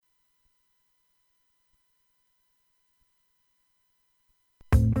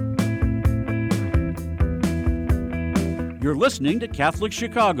You're listening to Catholic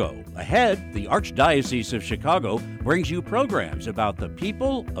Chicago. Ahead, the Archdiocese of Chicago brings you programs about the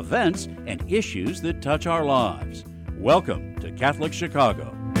people, events, and issues that touch our lives. Welcome to Catholic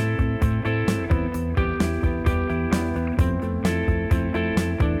Chicago.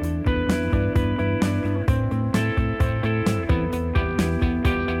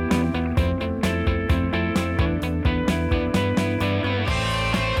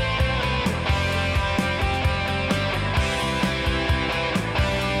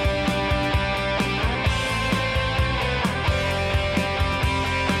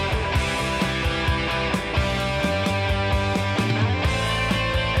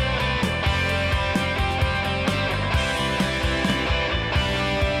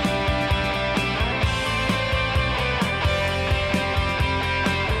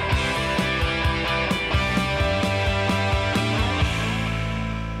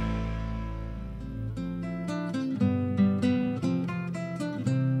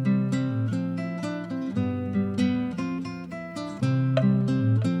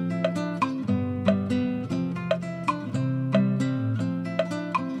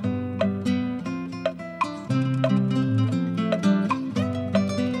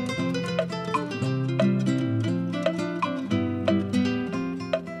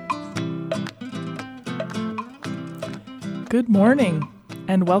 Good morning,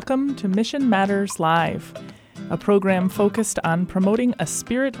 and welcome to Mission Matters Live, a program focused on promoting a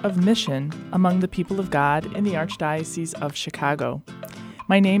spirit of mission among the people of God in the Archdiocese of Chicago.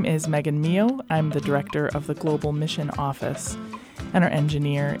 My name is Megan Mio. I'm the director of the Global Mission Office, and our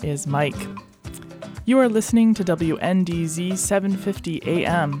engineer is Mike. You are listening to WNDZ 750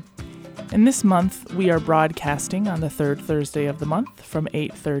 AM. And this month, we are broadcasting on the third Thursday of the month from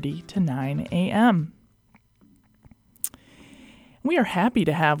 8:30 to 9 a.m. We are happy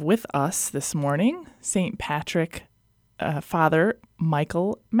to have with us this morning St. Patrick Father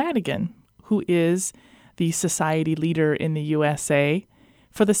Michael Madigan, who is the society leader in the USA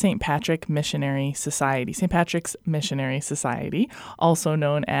for the St. Patrick Missionary Society, St. Patrick's Missionary Society, also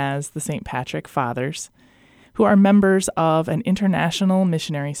known as the St. Patrick Fathers, who are members of an international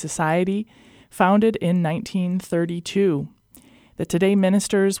missionary society founded in 1932 that today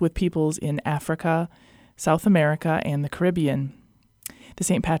ministers with peoples in Africa, South America, and the Caribbean. The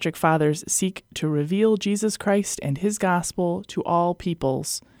St. Patrick Fathers seek to reveal Jesus Christ and his gospel to all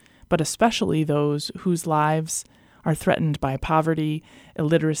peoples, but especially those whose lives are threatened by poverty,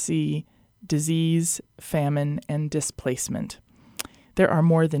 illiteracy, disease, famine, and displacement. There are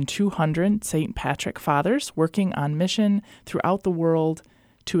more than 200 St. Patrick Fathers working on mission throughout the world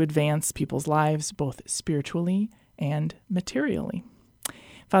to advance people's lives both spiritually and materially.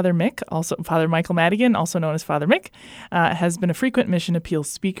 Father Michael Madigan, also known as Father Mick, has been a frequent mission appeal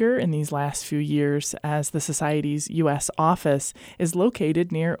speaker in these last few years as the Society's U.S. office is located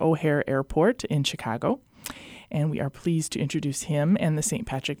near O'Hare Airport in Chicago. And we are pleased to introduce him and the St.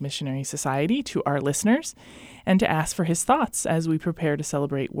 Patrick Missionary Society to our listeners and to ask for his thoughts as we prepare to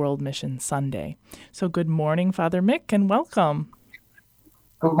celebrate World Mission Sunday. So good morning, Father Mick, and welcome.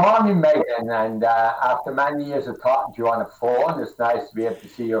 Good morning, Megan, and after many years of talking to you on the phone, it's nice to be able to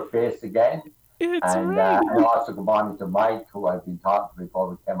see your face again. And also good morning to Mike, who I've been talking to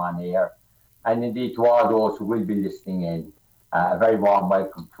before we came on air, and indeed to all those who will be listening in. A very warm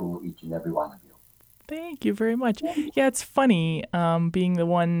welcome to each and every one of you. Thank you very much. Yeah, it's funny being the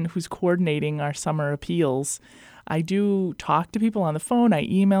one who's coordinating our summer appeals. I do talk to people on the phone, I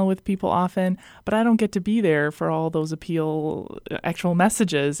email with people often, but I don't get to be there for all those actual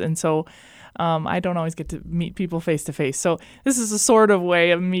messages. And so I don't always get to meet people face to face. So this is a sort of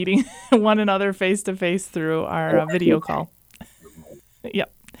way of meeting one another face to face through our video call.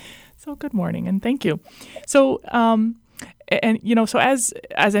 Yep. So good morning and thank you. So, so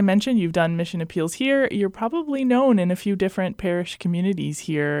as I mentioned, you've done mission appeals here. You're probably known in a few different parish communities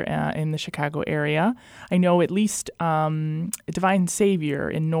here in the Chicago area. I know at least Divine Savior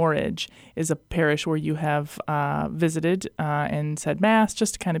in Norridge is a parish where you have visited and said Mass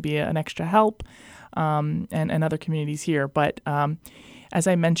just to kind of be an extra help, and other communities here. But as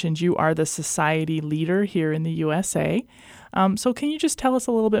I mentioned, you are the society leader here in the USA. So can you just tell us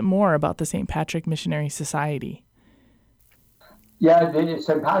a little bit more about the St. Patrick Missionary Society? Yeah, the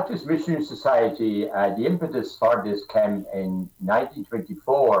St. Patrick's Missionary Society, the impetus for this came in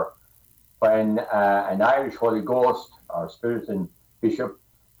 1924 when an Irish Holy Ghost or Spiritan Bishop,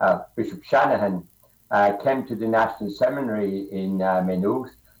 Bishop Shanahan, came to the National Seminary in Maynooth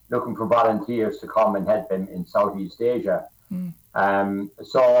looking for volunteers to come and help him in Southeast Asia.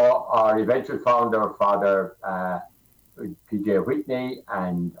 So our eventual founder, Father P.J. Whitney,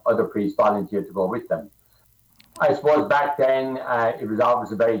 and other priests volunteered to go with them. I suppose back then it was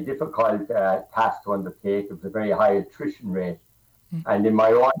always a very difficult task to undertake. It was a very high attrition rate. And in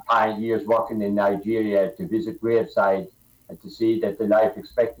my own years working in Nigeria, to visit graveside and to see that the life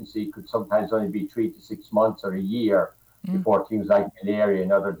expectancy could sometimes only be 3 to 6 months or a year before things like malaria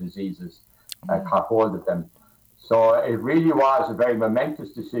and other diseases caught hold of them. So it really was a very momentous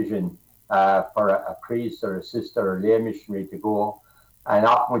decision for a priest or a sister or lay missionary to go. And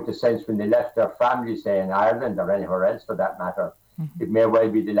often with the sense when they left their families, say in Ireland or anywhere else for that matter, it may well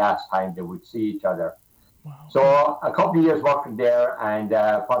be the last time they would see each other. Wow. So a couple of years working there, and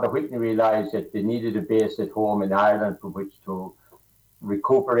Father Whitney realised that they needed a base at home in Ireland from which to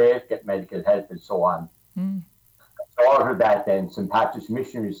recuperate, get medical help and so on. So out of that then, St. Patrick's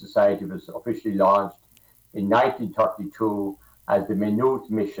Missionary Society was officially launched in 1932 as the Maynooth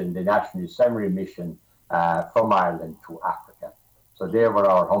Mission, the National Seminary Mission from Ireland to Africa. So there were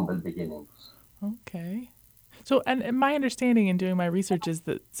our humble beginnings. Okay. So, and my understanding in doing my research is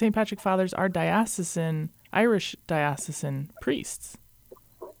that St. Patrick Fathers are Irish diocesan priests.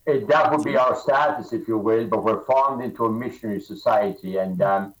 That would be our status, if you will, but we're formed into a missionary society, and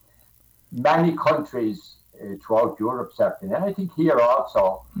many countries throughout Europe, certainly, and I think here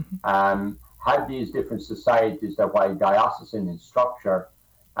also, have these different societies that, while diocesan in structure,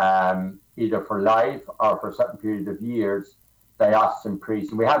 either for life or for a certain period of years, diocesan priests,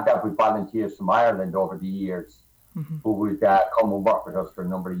 and we have that with volunteers from Ireland over the years, who would come and work with us for a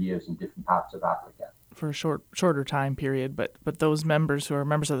number of years in different parts of Africa. For a shorter time period, but those members who are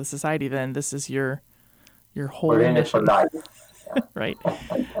members of the society, then this is your whole We're in mission. it for life. Right.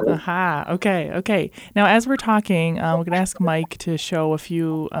 Aha. Okay. Now, as we're talking, we're going to ask Mike to show a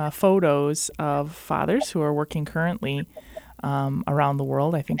few photos of fathers who are working currently around the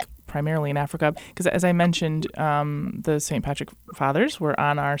world, I think primarily in Africa. Because as I mentioned, the St. Patrick Fathers were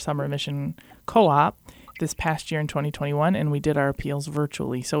on our summer mission co-op this past year in 2021, and we did our appeals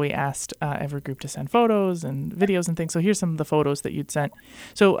virtually. So we asked every group to send photos and videos and things. So here's some of the photos that you'd sent.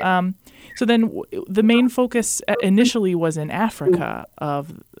 So then the main focus initially was in Africa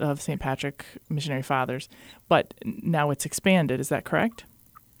of St. Patrick Missionary Fathers, but now it's expanded. Is that correct?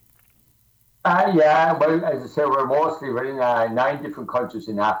 Yeah, well, as I say, we're in 9 different countries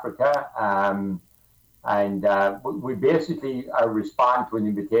in Africa. And we basically respond to an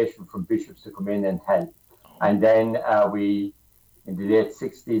invitation from bishops to come in and help. And then in the late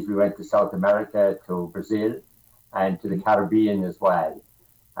 60s, we went to South America, to Brazil, and to the Caribbean as well.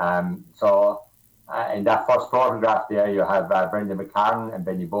 So in that first photograph there, you have Brenda McCarran and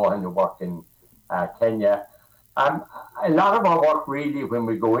Benny Bohan, who work in Kenya. A lot of our work really, when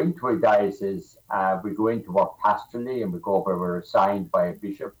we go into a diocese, we go into work pastorally, and we go where we're assigned by a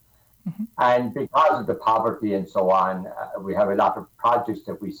bishop. And because of the poverty and so on, we have a lot of projects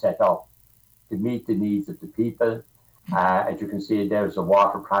that we set up to meet the needs of the people. As you can see, there's a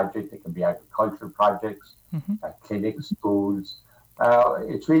water project. It can be agricultural projects, clinics, schools.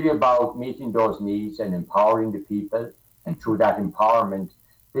 It's really about meeting those needs and empowering the people, and through that empowerment,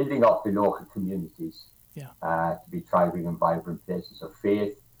 building up the local communities to be thriving and vibrant places of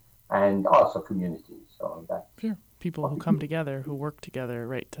faith and also communities. So that's sure. People who come together, who work together,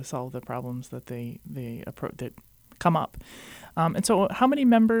 right, to solve the problems that that come up. And so how many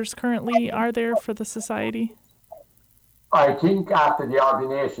members currently are there for the society? I think after the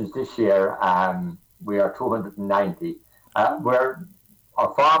ordinations this year, we are 290. Where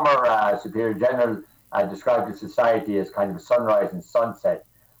our former Superior General described the society as kind of a sunrise and sunset.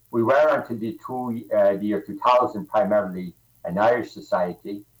 We were until the year 2000 primarily an Irish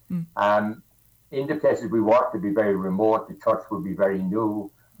society. In the places we work, to be very remote, the church would be very new.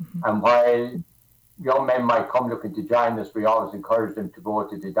 And while young men might come looking to join us, we always encourage them to go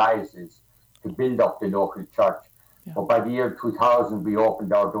to the diocese to build up the local church. But by the year 2000, we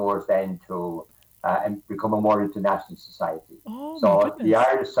opened our doors then to and become a more international society. So the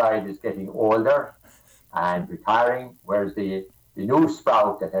Irish side is getting older and retiring, whereas the new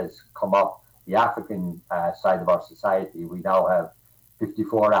sprout that has come up, the African side of our society, we now have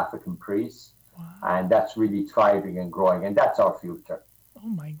 54 African priests. And that's really thriving and growing, and that's our future. Oh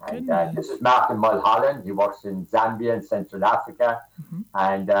my goodness! And, this is Martin Mulholland. He works in Zambia and Central Africa,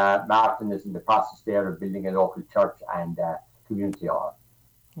 and Martin is in the process there of building a local church and community hall.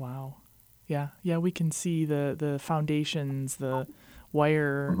 Wow! Yeah, we can see the foundations, the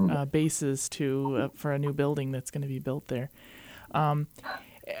wire bases for a new building that's going to be built there.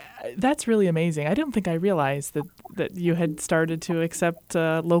 That's really amazing. I don't think I realized that you had started to accept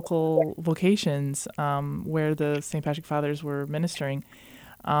local vocations where the St. Patrick Fathers were ministering.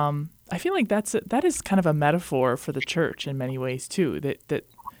 I feel like that is kind of a metaphor for the church in many ways too. That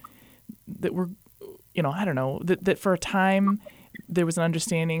I don't know, that for a time there was an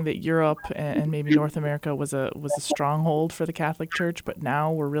understanding that Europe and maybe North America was a stronghold for the Catholic Church, but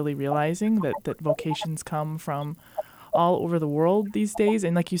now we're really realizing that vocations come from all over the world these days.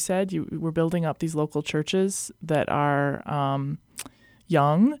 And like you said, we're building up these local churches that are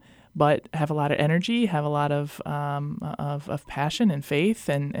young, but have a lot of energy, have a lot of passion and faith,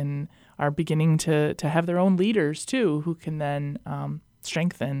 and are beginning to have their own leaders too, who can then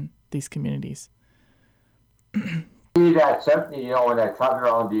strengthen these communities. See that certainly, when I travel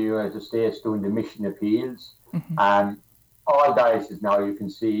around the United States doing the mission appeals, all dioceses now you can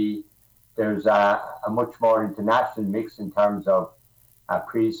see there's a much more international mix in terms of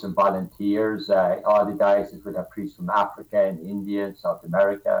priests and volunteers. All the dioceses would have priests from Africa and India and South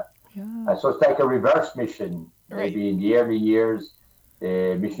America. Yeah. So it's like a reverse mission. Right. Maybe in the early years,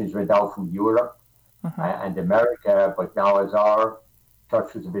 the missions went out from Europe and America, but now as our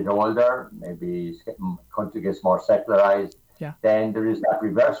church was a bit older, maybe country gets more secularized, then there is that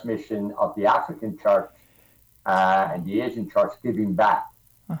reverse mission of the African church and the Asian church giving back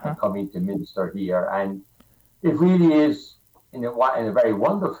and coming to minister here. And it really is, in a very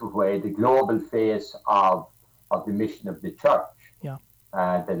wonderful way, the global face of the mission of the church.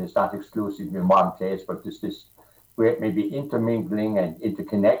 That it's not exclusively in one place, but there's this great maybe intermingling and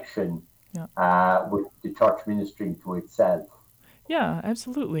interconnection with the church ministering to itself. Yeah,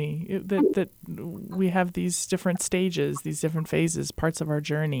 absolutely. That we have these different stages, these different phases, parts of our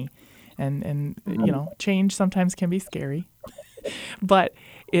journey, and change sometimes can be scary, but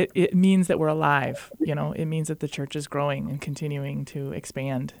it means that we're alive. It means that the church is growing and continuing to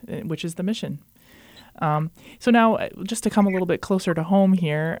expand, which is the mission. So now, just to come a little bit closer to home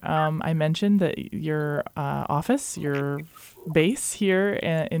here, I mentioned that your office, your base here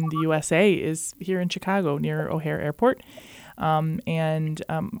in the USA is here in Chicago near O'Hare Airport. And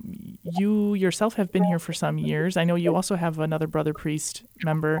you yourself have been here for some years. I know you also have another brother priest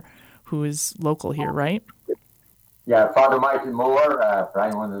member who is local here, right? Yeah, Father Michael Moore, for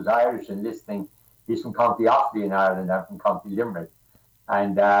anyone who's Irish and listening, he's from County Offaly in Ireland. I'm from County Limerick.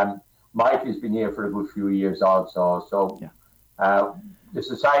 And Mike has been here for a good few years also. So the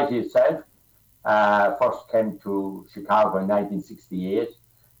society itself first came to Chicago in 1968.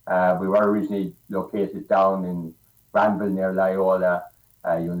 We were originally located down in Granville near Loyola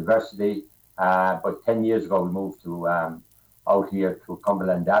University. But 10 years ago, we moved to out here to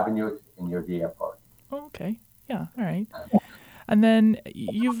Cumberland Avenue near the airport. Okay. Yeah. All right. And then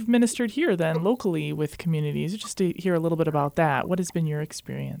you've ministered here then locally with communities. Just to hear a little bit about that. What has been your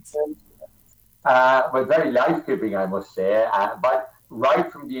experience? Well, very life-giving, I must say. But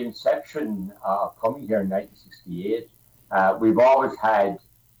right from the inception of coming here in 1968, we've always had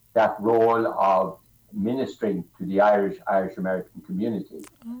that role of ministering to the Irish-American community.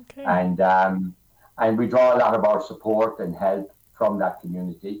 Okay. And we draw a lot of our support and help from that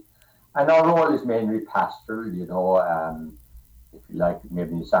community. And our role is mainly pastoral, if you like,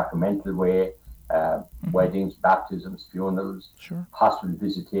 maybe in a sacramental way, weddings, baptisms, funerals, hospital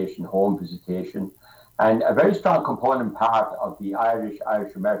visitation, home visitation. And a very strong component part of the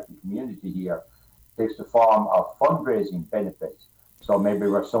Irish-American community here takes the form of fundraising benefits. So maybe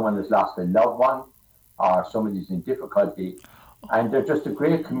where someone has lost a loved one or somebody's in difficulty, and they're just a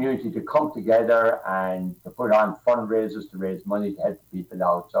great community to come together and to put on fundraisers to raise money to help people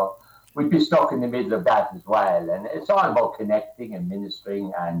out. So we'd be stuck in the middle of that as well. And it's all about connecting and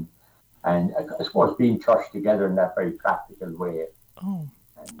ministering and I suppose being church together in that very practical way. And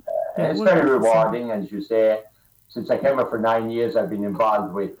it's very rewarding. And as you say, since I came here for 9 years, I've been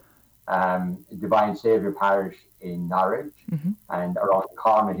involved with Divine Saviour Parish in Norwich and around the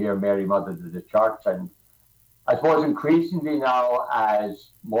corner here, Mary Mother of the Church. And I suppose increasingly now,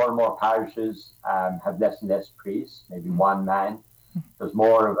 as more and more parishes have less and less priests, maybe one man, there's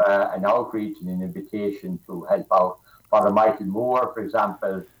more of an outreach and an invitation to help out. Father Michael Moore, for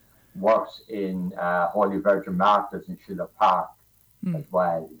example, works in Holy Virgin Martyrs in Schiller Park as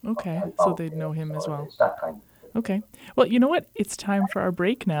well. Okay, so they'd know him as well. It's that kind of thing. Okay. Well, you know what? It's time for our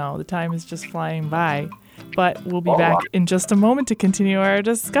break now. The time is just flying by. But we'll be back in just a moment to continue our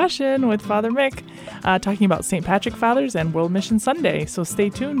discussion with Father Mick, talking about St. Patrick Fathers and World Mission Sunday. So stay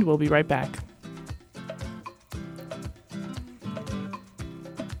tuned. We'll be right back.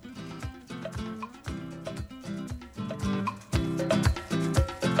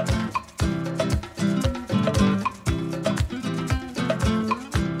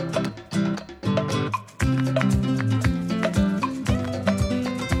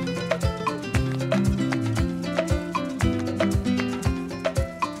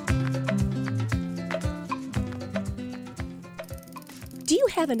 Do you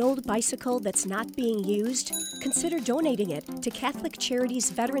have an old bicycle that's not being used? Consider donating it to Catholic Charities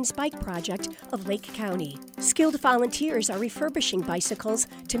Veterans Bike Project of Lake County. Skilled volunteers are refurbishing bicycles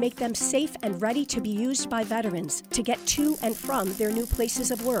to make them safe and ready to be used by veterans to get to and from their new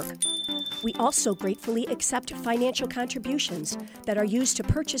places of work. We also gratefully accept financial contributions that are used to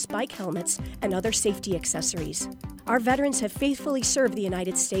purchase bike helmets and other safety accessories. Our veterans have faithfully served the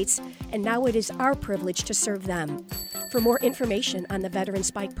United States, and now it is our privilege to serve them. For more information on the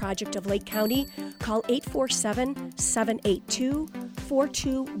Veterans Bike Project of Lake County, call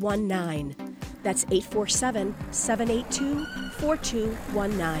 847-782-4219. That's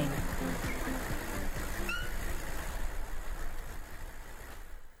 847-782-4219.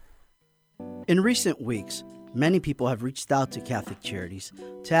 In recent weeks, many people have reached out to Catholic Charities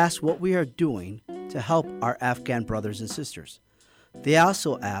to ask what we are doing to help our Afghan brothers and sisters. They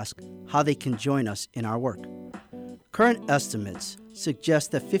also ask how they can join us in our work. Current estimates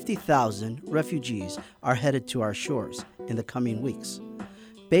suggest that 50,000 refugees are headed to our shores in the coming weeks.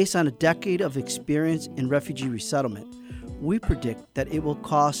 Based on a decade of experience in refugee resettlement, we predict that it will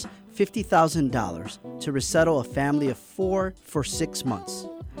cost $50,000 to resettle a family of 4 for 6 months.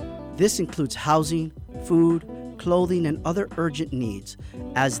 This includes housing, food, clothing, and other urgent needs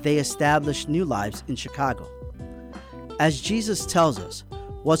as they establish new lives in Chicago. As Jesus tells us,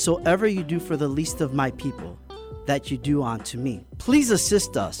 "Whatsoever you do for the least of my people, that you do unto me." Please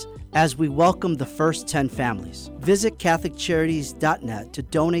assist us as we welcome the first 10 families. Visit CatholicCharities.net to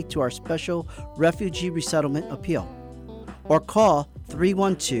donate to our special refugee resettlement appeal, or call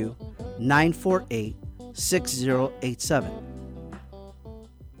 312-948-6087.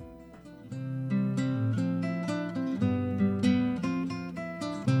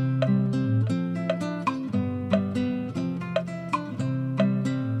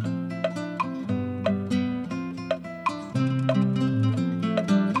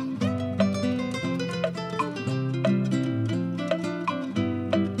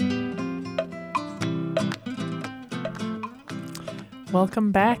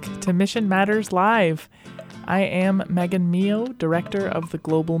 Welcome back to Mission Matters Live. I am Megan Mio, Director of the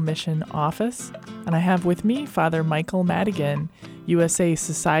Global Mission Office, and I have with me Father Michael Madigan, USA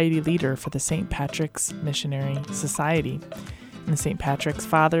Society Leader for the St. Patrick's Missionary Society. And the St. Patrick's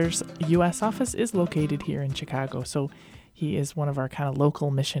Father's U.S. office is located here in Chicago, so he is one of our kind of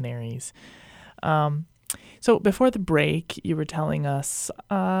local missionaries. So before the break, you were telling us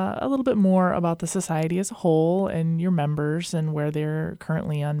a little bit more about the society as a whole and your members and where they're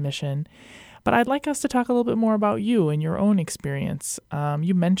currently on mission. But I'd like us to talk a little bit more about you and your own experience.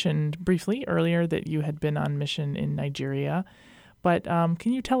 You mentioned briefly earlier that you had been on mission in Nigeria. But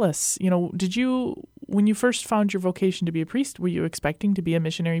can you tell us, when you first found your vocation to be a priest, were you expecting to be a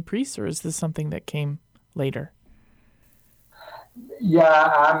missionary priest, or is this something that came later?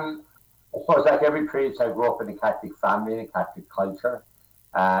 Yeah, I suppose like every priest, I grew up in a Catholic family, in a Catholic culture.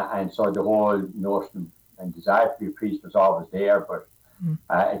 And so the whole notion and desire to be a priest was always there, but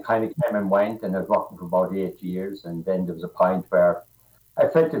it kind of came and went, and I was working for about 8 years. And then there was a point where I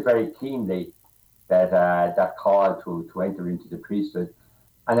felt it very keenly, that call to enter into the priesthood.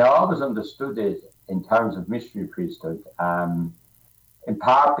 And I always understood it in terms of missionary priesthood, in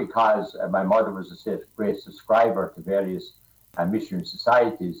part because my mother was a great subscriber to various missionary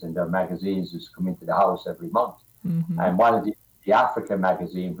societies, and their magazines used to come into the house every month. Mm-hmm. And one of the Africa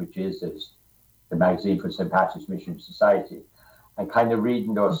magazine, which is the magazine for St. Patrick's Missionary Society, and kind of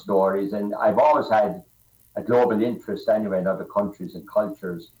reading those stories. And I've always had a global interest anyway in other countries and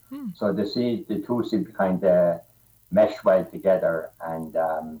cultures. So the two seem to kind of mesh well together. And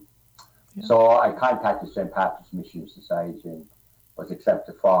so I contacted St. Patrick's Missionary Society and was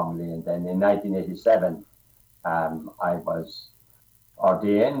accepted formally. And then in 1987, I was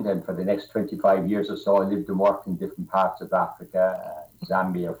ordained, and for the next 25 years or so, I lived and worked in different parts of Africa,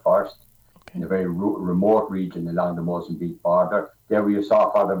 Zambia first, in a very remote region along the Mozambique border. There where you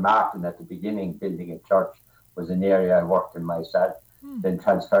saw Father Martin at the beginning building a church was an area I worked in myself. Then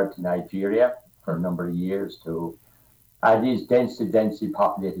transferred to Nigeria for a number of years to these densely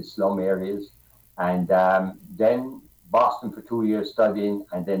populated slum areas, and then Boston for 2 years studying,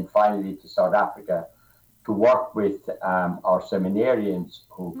 and then finally to South Africa to work with our seminarians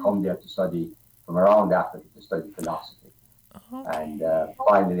who come there to study from around Africa to study philosophy. And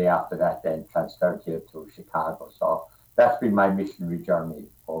finally after that then transferred here to Chicago. So that's been my missionary journey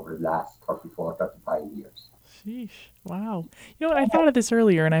over the last 35 years. Sheesh. Wow. I thought of this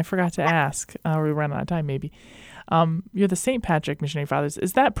earlier and I forgot to ask. We ran out of time maybe. You're the St. Patrick Missionary Fathers.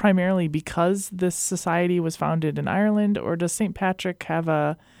 Is that primarily because this society was founded in Ireland, or does St. Patrick have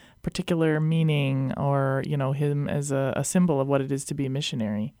a particular meaning or, him as a symbol of what it is to be a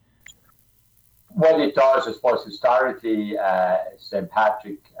missionary? Well, it does. I suppose historically, St.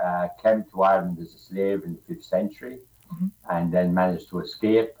 Patrick came to Ireland as a slave in the 5th century and then managed to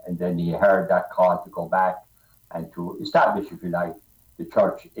escape. And then he heard that call to go back and to establish, if you like, the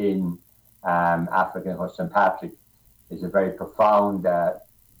church in Africa. Because St. Patrick is a very profound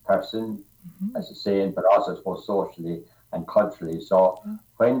person, as a saint, but also, I suppose, socially and culturally. So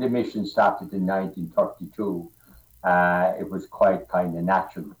when the mission started in 1932, it was quite kind of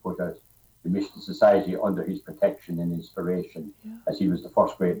natural to put the Mission Society under his protection and inspiration, as he was the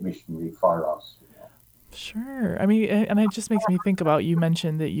first great missionary for us. Sure. I mean, and it just makes me think about, you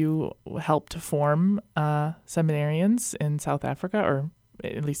mentioned that you helped form seminarians in South Africa, or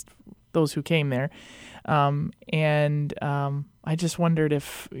at least those who came there. And I just wondered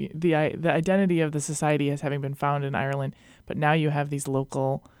if the identity of the society as having been found in Ireland, but now you have these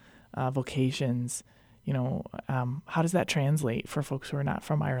local vocations, how does that translate for folks who are not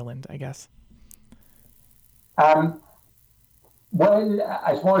from Ireland, I guess? Well,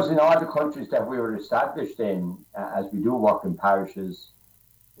 I suppose in all the countries that we were established in, as we do work in parishes,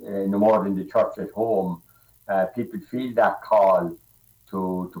 no more than the church at home, people feel that call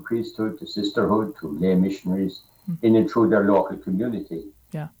to priesthood, to sisterhood, to lay missionaries in and through their local community.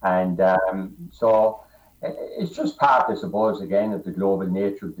 Yeah. And so it's just part, I suppose, again, of the global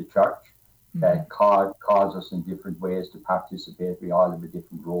nature of the church that calls us in different ways to participate. We all have a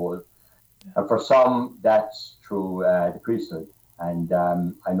different role. Yeah. And for some, that's through the priesthood. And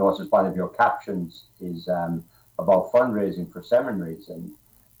I noticed one of your captions is about fundraising for seminaries. And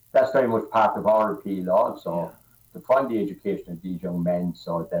that's very much part of our appeal also, to fund the education of these young men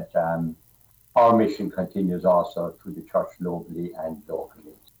so that our mission continues also through the church globally and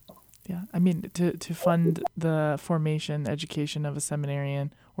locally. Yeah, I mean, to fund the formation, education of a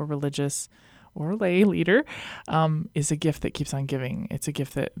seminarian or religious or lay leader is a gift that keeps on giving. It's a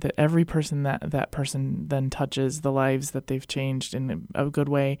gift that every person that person then touches, the lives that they've changed in a good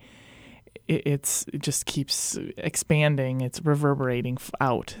way, it just keeps expanding. It's reverberating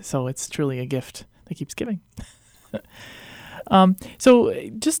out. So it's truly a gift that keeps giving. So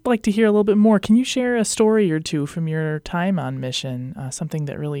just like to hear a little bit more. Can you share a story or two from your time on mission, something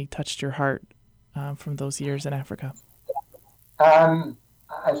that really touched your heart from those years in Africa?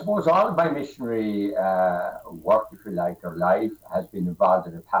 I suppose all of my missionary work, if you like, or life has been involved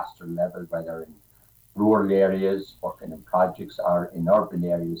at a pastoral level, whether in rural areas, working in projects, or in urban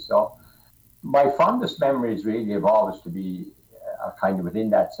areas. So my fondest memories really have always to be kind of within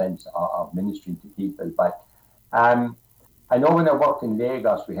that sense of ministering to people. But I know when I worked in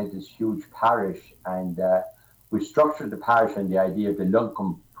Lagos, we had this huge parish, and we structured the parish on the idea of the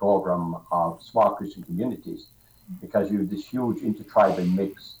Lunkum program of small Christian communities, because you have this huge intertribal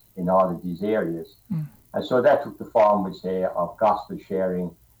mix in all of these areas. And so that took the form, we say, of gospel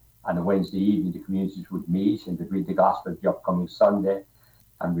sharing. On a Wednesday evening, the communities would meet and they'd read the gospel the upcoming Sunday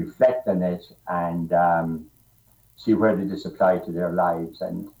and reflect on it and see where did this apply to their lives.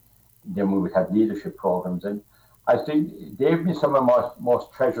 And then we would have leadership programs. And I think they've been some of the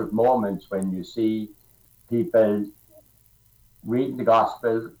most treasured moments when you see people reading the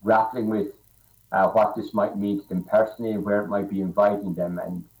gospel, grappling with what this might mean to them personally and where it might be inviting them,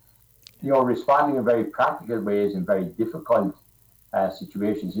 and responding in very practical ways in very difficult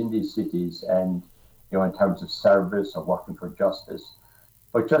situations in these cities, and in terms of service or working for justice,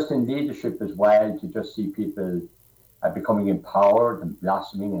 but just in leadership as well, to just see people becoming empowered and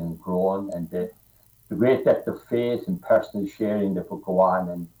blossoming and growing, and the great depth of faith and personal sharing that would go on,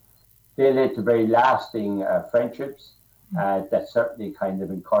 and they led to very lasting friendships that certainly kind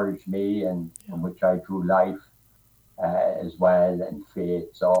of encouraged me, and from which I drew life as well, and faith.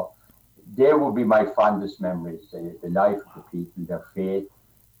 So they will be my fondest memories, the life of the people, their faith,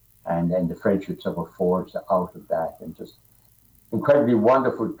 and then the friendships that were forged out of that, and just incredibly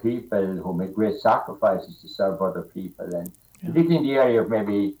wonderful people who make great sacrifices to serve other people, and particularly in the area of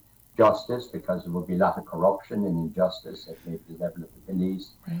maybe justice, because there will be a lot of corruption and injustice at maybe the level of the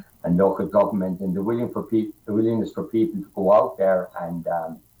police and local government, and the willingness for people to go out there and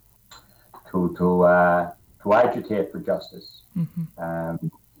to agitate for justice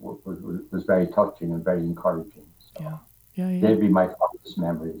was very touching and very encouraging. So they'll be my fondest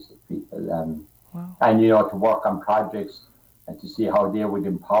memories of people. And to work on projects and to see how they would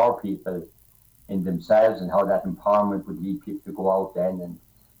empower people in themselves, and how that empowerment would lead people to go out then and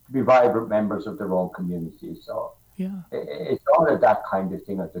to be vibrant members of their own community. So it's all of that kind of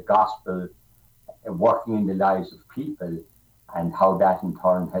thing, of the gospel working in the lives of people, and how that in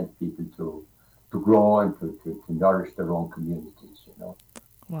turn helps people to grow and to nourish their own communities.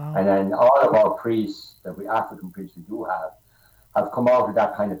 Wow. And then all of our priests, African priests we do have come out of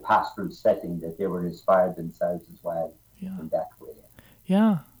that kind of pastoral setting, that they were inspired themselves as well in that way.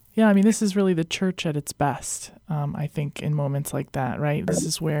 Yeah. Yeah, I mean, this is really the church at its best, I think, in moments like that, right? This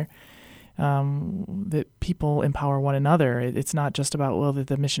is where that people empower one another. It's not just about, well, that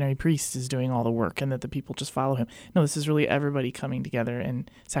the missionary priest is doing all the work and that the people just follow him. No, this is really everybody coming together and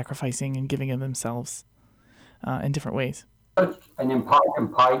sacrificing and giving of themselves in different ways. Such an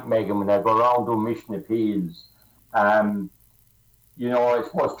important point, Megan, when I go around doing mission appeals. I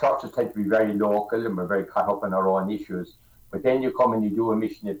suppose churches tend to be very local and we're very caught up in our own issues. But then you come and you do a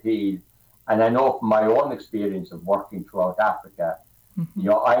mission appeal. And I know from my own experience of working throughout Africa,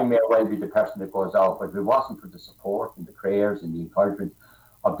 I may well be the person that goes out, but if it wasn't for the support and the prayers and the encouragement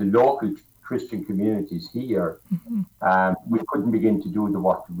of the local Christian communities here, we couldn't begin to do the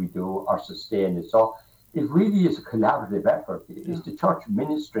work that we do or sustain it. So it really is a collaborative effort. It's the church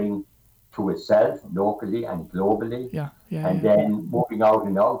ministering to itself locally and globally, then moving out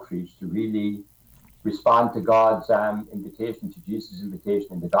in outreach to really respond to God's invitation, to Jesus'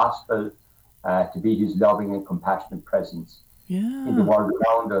 invitation in the gospel, to be his loving and compassionate presence in the world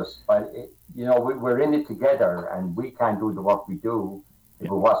around us. But, we're in it together, and we can't do the work we do if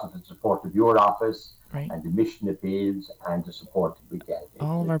it wasn't for the support of your office and the mission appeals and the support that we get.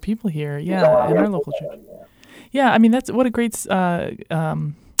 All of our people here, in our local church. Yeah, I mean, that's what a great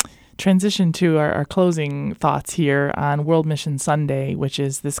transition to our closing thoughts here on World Mission Sunday, which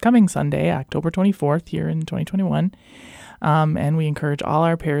is this coming Sunday, October 24th, here in 2021. And we encourage all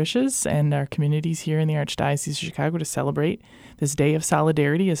our parishes and our communities here in the Archdiocese of Chicago to celebrate this Day of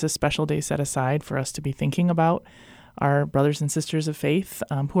Solidarity as a special day set aside for us to be thinking about our brothers and sisters of faith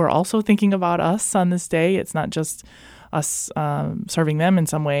who are also thinking about us on this day. It's not just us serving them in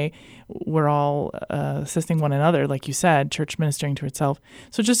some way. We're all assisting one another, like you said, church ministering to itself.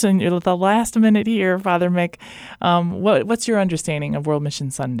 So just in the last minute here, Father Mick, what's your understanding of World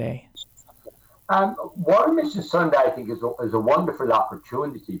Mission Sunday? World Mission Sunday, I think, is a wonderful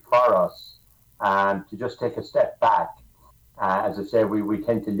opportunity for us to just take a step back. As I say, we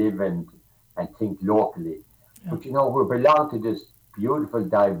tend to live and think locally. Yeah. But, we belong to this beautiful,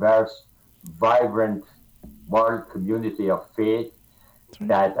 diverse, vibrant world community of faith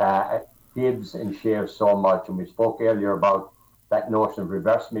that gives and shares so much. And we spoke earlier about that notion of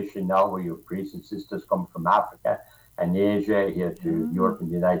reverse mission now, where you have priests and sisters coming from Africa and Asia here to Europe and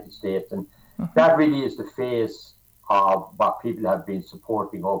the United States. And that really is the face of what people have been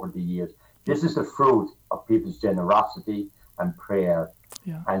supporting over the years. This is the fruit of people's generosity and prayer.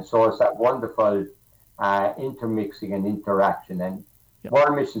 Yeah. And so it's that wonderful intermixing and interaction. And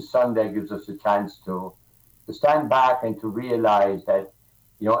World Mission Sunday gives us a chance to stand back and to realize that,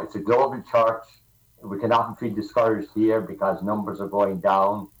 it's a global church. We can often feel discouraged here because numbers are going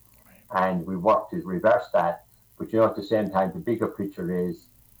down, and we work to reverse that. But, at the same time, the bigger picture is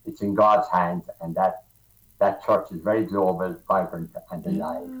it's in God's hands, and that church is very global, vibrant, and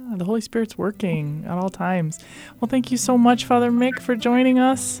alive. Yeah, the Holy Spirit's working at all times. Well, thank you so much, Father Mick, for joining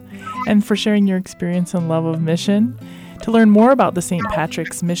us and for sharing your experience and love of mission. To learn more about the St.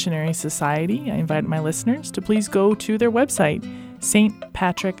 Patrick's Missionary Society, I invite my listeners to please go to their website,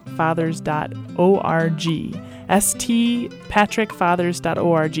 stpatrickfathers.org,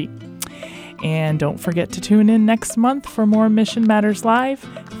 stpatrickfathers.org. And don't forget to tune in next month for more Mission Matters Live.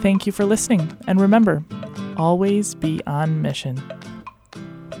 Thank you for listening. And remember, always be on mission.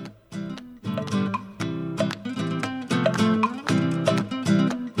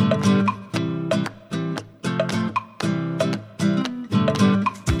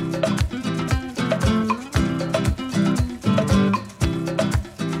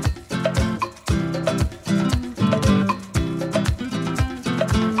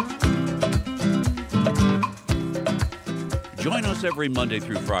 Join us every Monday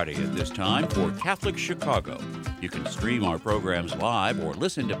through Friday at this time for Catholic Chicago. You can stream our programs live or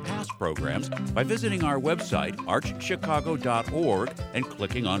listen to past programs by visiting our website, archchicago.org, and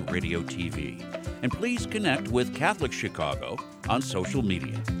clicking on Radio TV. And please connect with Catholic Chicago on social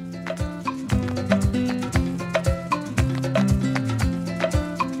media.